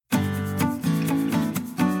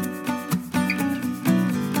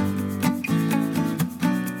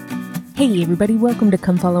Hey everybody, welcome to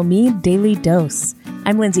Come Follow Me Daily Dose.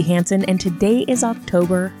 I'm Lindsay Hansen, and today is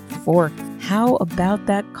October 4th. How about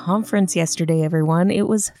that conference yesterday, everyone? It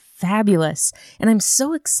was fabulous, and I'm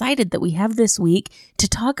so excited that we have this week to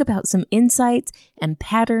talk about some insights and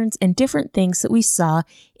patterns and different things that we saw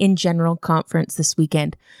in General Conference this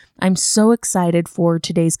weekend. I'm so excited for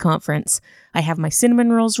today's conference. I have my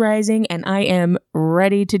cinnamon rolls rising, and I am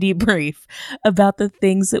ready to debrief about the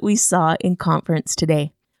things that we saw in conference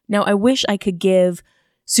today. Now, I wish I could give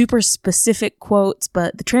super specific quotes,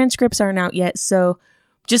 but the transcripts aren't out yet, so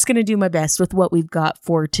I'm just going to do my best with what we've got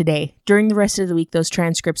for today. During the rest of the week, those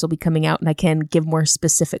transcripts will be coming out and I can give more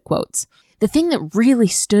specific quotes. The thing that really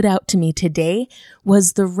stood out to me today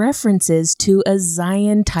was the references to a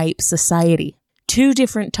Zion-type society. 2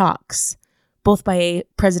 different talks, both by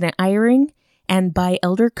President Eyring and by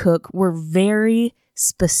Elder Cook, were very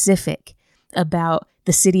specific about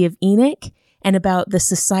the city of Enoch and about the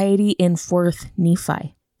society in 4th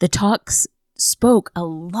Nephi. The talks spoke a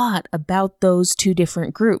lot about those 2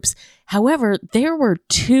 different groups. However, there were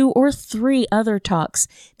 2 or 3 other talks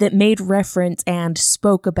that made reference and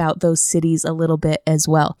spoke about those cities a little bit as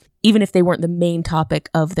well, even if they weren't the main topic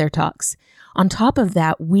of their talks. On top of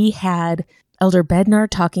that, we had Elder Bednar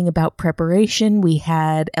talking about preparation. We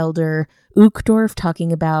had Elder Uchtdorf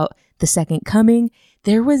talking about the second coming.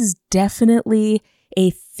 There was definitely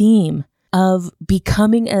a theme of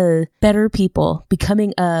becoming a better people,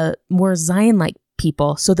 becoming a more Zion-like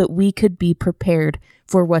people so that we could be prepared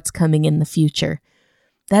for what's coming in the future.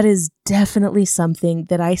 That is definitely something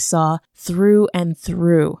that I saw through and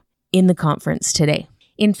through in the conference today.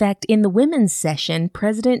 In fact, in the women's session,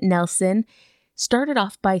 President Nelson started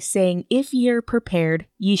off by saying, "If ye're prepared,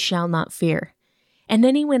 ye shall not fear." And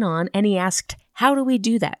then he went on and he asked, how do we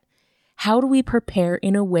do that? How do we prepare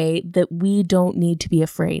in a way that we don't need to be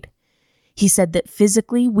afraid? He said that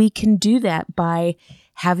physically we can do that by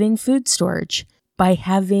having food storage, by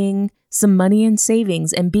having some money in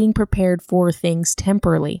savings and being prepared for things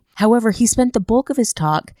temporarily. However, he spent the bulk of his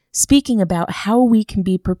talk speaking about how we can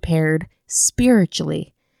be prepared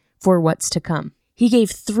spiritually for what's to come. He gave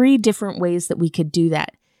 3 different ways that we could do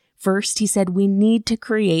that. First, he said we need to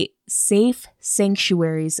create safe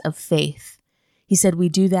sanctuaries of faith. He said we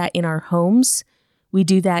do that in our homes, we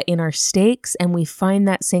do that in our stakes, and we find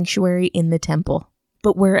that sanctuary in the temple.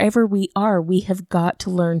 But wherever we are, we have got to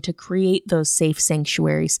learn to create those safe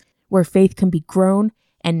sanctuaries where faith can be grown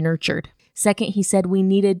and nurtured. Second, he said we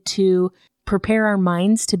needed to prepare our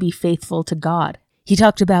minds to be faithful to God. He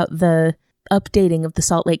talked about the updating of the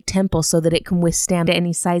Salt Lake Temple so that it can withstand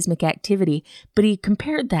any seismic activity. But he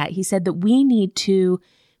compared that. He said that we need to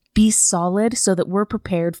be solid so that we're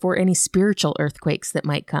prepared for any spiritual earthquakes that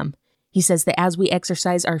might come. He says that as we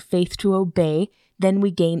exercise our faith to obey, then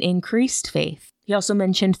we gain increased faith. He also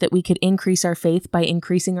mentioned that we could increase our faith by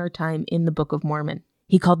increasing our time in the Book of Mormon.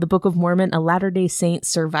 He called the Book of Mormon a Latter-day Saint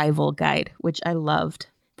survival guide, which I loved.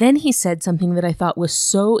 Then he said something that I thought was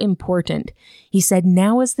so important. He said,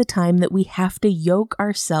 now is the time that we have to yoke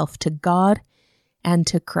ourselves to God and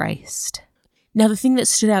to Christ. Now, the thing that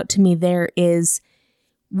stood out to me there is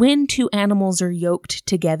when 2 animals are yoked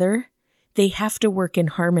together, they have to work in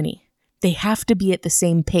harmony. They have to be at the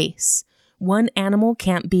same pace. One animal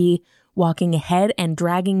can't be walking ahead and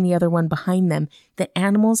dragging the other one behind them. The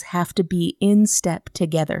animals have to be in step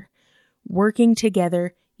together, working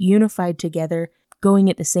together, unified together,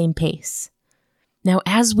 going at the same pace. Now,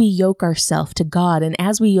 as we yoke ourselves to God and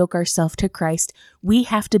as we yoke ourselves to Christ, we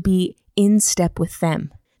have to be in step with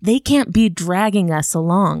them. They can't be dragging us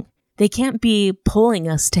along. They can't be pulling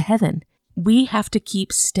us to heaven. We have to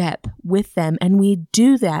keep step with them, and we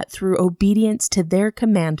do that through obedience to their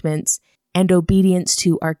commandments and obedience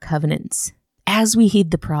to our covenants. As we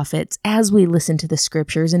heed the prophets, as we listen to the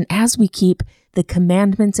scriptures, and as we keep the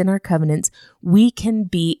commandments and our covenants, we can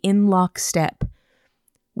be in lockstep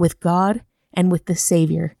with God and with the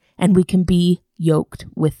Savior, and we can be yoked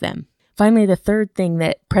with them. Finally, the third thing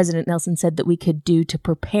that President Nelson said that we could do to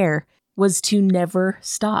prepare was to never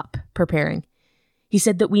stop preparing. He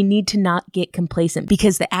said that we need to not get complacent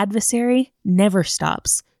because the adversary never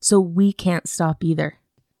stops, so we can't stop either.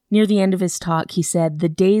 Near the end of his talk, he said, the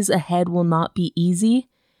days ahead will not be easy,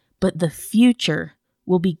 but the future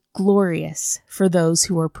will be glorious for those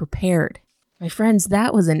who are prepared. My friends,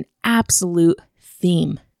 that was an absolute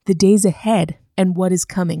theme. The days ahead and what is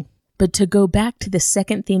coming. But to go back to the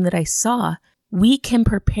second theme that I saw, we can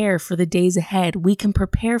prepare for the days ahead. We can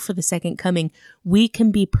prepare for the second coming. We can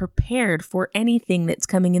be prepared for anything that's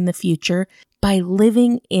coming in the future by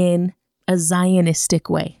living in a Zionistic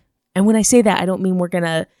way. And when I say that, I don't mean we're going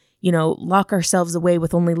to lock ourselves away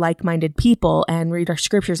with only like-minded people and read our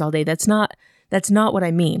scriptures all day. That's not what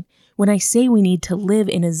I mean. When I say we need to live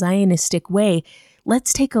in a Zionistic way,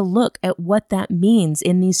 let's take a look at what that means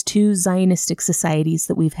in these two Zionistic societies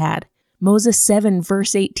that we've had. Moses 7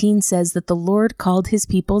 verse 18 says that the Lord called his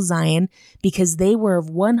people Zion because they were of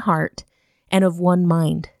one heart and of one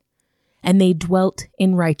mind, and they dwelt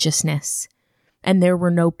in righteousness, and there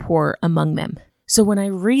were no poor among them. So when I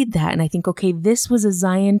read that and I think, okay, this was a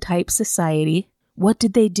Zion-type society, what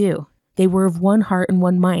did they do? They were of one heart and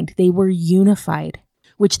one mind. They were unified,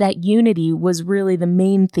 which that unity was really the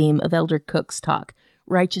main theme of Elder Cook's talk,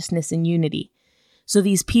 righteousness and unity. So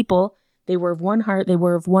these people, they were of one heart, they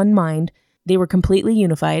were of one mind, they were completely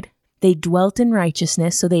unified, they dwelt in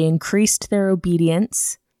righteousness, so they increased their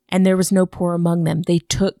obedience, and there was no poor among them. They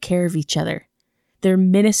took care of each other. Their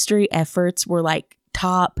ministry efforts were like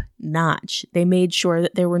top notch. They made sure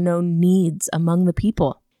that there were no needs among the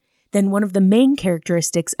people. Then one of the main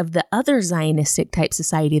characteristics of the other Zionistic type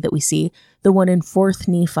society that we see, the one in 4th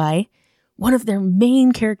Nephi, one of their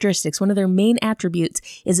main characteristics, one of their main attributes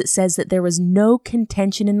is it says that there was no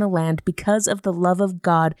contention in the land because of the love of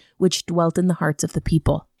God which dwelt in the hearts of the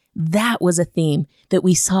people. That was a theme that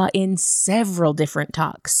we saw in several different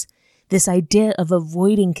talks. This idea of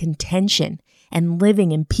avoiding contention and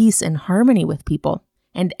living in peace and harmony with people.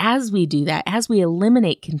 And as we do that, as we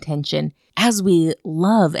eliminate contention, as we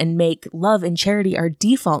love and make love and charity our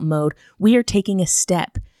default mode, we are taking a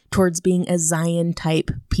step towards being a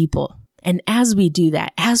Zion-type people. And as we do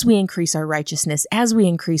that, as we increase our righteousness, as we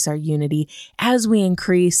increase our unity, as we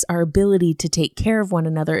increase our ability to take care of one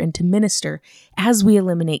another and to minister, as we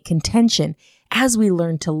eliminate contention, as we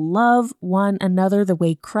learn to love one another the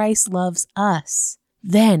way Christ loves us,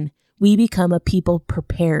 then we become a people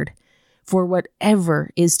prepared for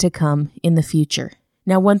whatever is to come in the future.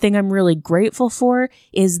 Now, one thing I'm really grateful for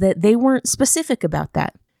is that they weren't specific about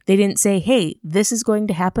that. They didn't say, hey, this is going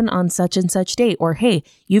to happen on such and such date, or hey,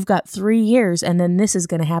 you've got 3 years and then this is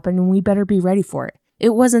going to happen and we better be ready for it. It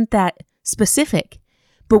wasn't that specific.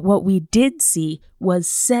 But what we did see was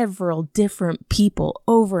several different people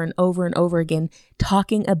over and over and over again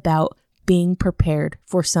talking about being prepared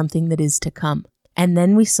for something that is to come. And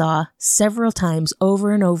then we saw several times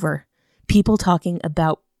over and over people talking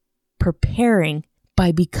about preparing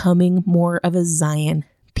by becoming more of a Zion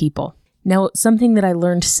people. Now, something that I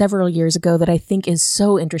learned several years ago that I think is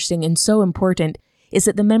so interesting and so important is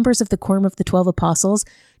that the members of the Quorum of the 12 Apostles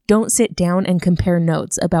don't sit down and compare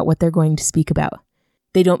notes about what they're going to speak about.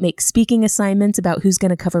 They don't make speaking assignments about who's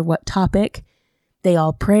going to cover what topic. They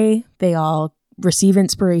all pray, they all receive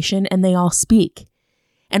inspiration, and they all speak.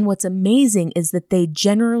 And what's amazing is that they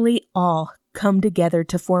generally all come together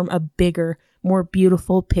to form a bigger, more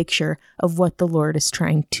beautiful picture of what the Lord is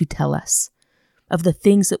trying to tell us, of the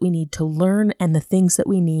things that we need to learn and the things that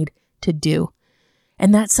we need to do.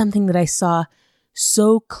 And that's something that I saw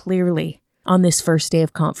so clearly on this first day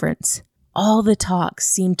of conference. All the talks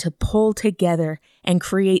seemed to pull together and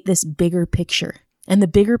create this bigger picture. And the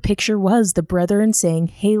bigger picture was the brethren saying,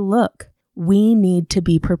 hey, look, we need to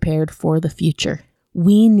be prepared for the future.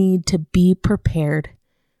 We need to be prepared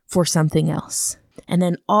for something else. And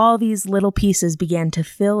then all these little pieces began to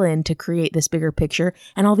fill in to create this bigger picture.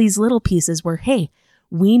 And all these little pieces were, hey,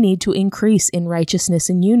 we need to increase in righteousness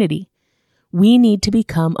and unity. We need to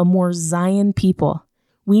become a more Zion people.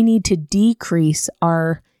 We need to decrease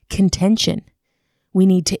our contention. We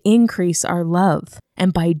need to increase our love.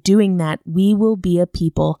 And by doing that, we will be a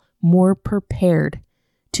people more prepared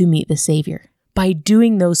to meet the Savior. By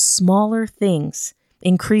doing those smaller things,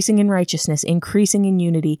 increasing in righteousness, increasing in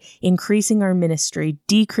unity, increasing our ministry,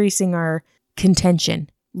 decreasing our contention,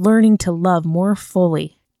 learning to love more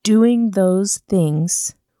fully, doing those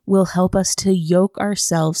things will help us to yoke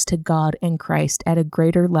ourselves to God and Christ at a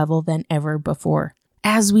greater level than ever before.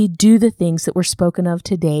 As we do the things that were spoken of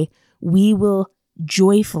today, we will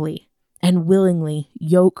joyfully and willingly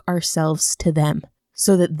yoke ourselves to them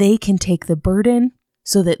so that they can take the burden,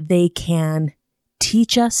 so that they can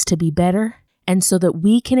teach us to be better, and so that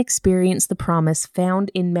we can experience the promise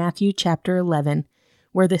found in Matthew chapter 11,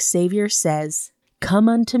 where the Savior says, "Come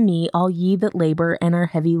unto me, all ye that labor and are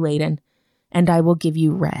heavy laden, and I will give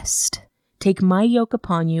you rest. Take my yoke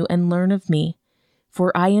upon you and learn of me,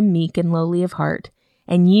 for I am meek and lowly of heart,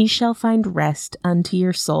 and ye shall find rest unto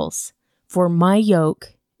your souls. For my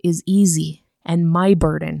yoke is easy, and my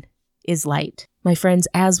burden is light." My friends,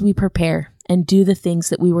 as we prepare and do the things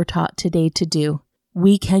that we were taught today to do,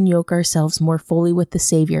 we can yoke ourselves more fully with the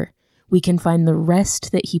Savior. We can find the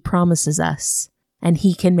rest that He promises us, and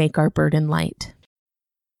He can make our burden light.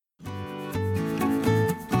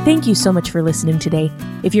 Thank you so much for listening today.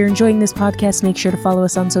 If you're enjoying this podcast, make sure to follow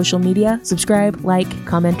us on social media, subscribe, like,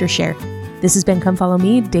 comment, or share. This has been Come Follow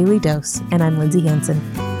Me, Daily Dose, and I'm Lindsay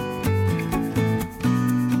Hanson.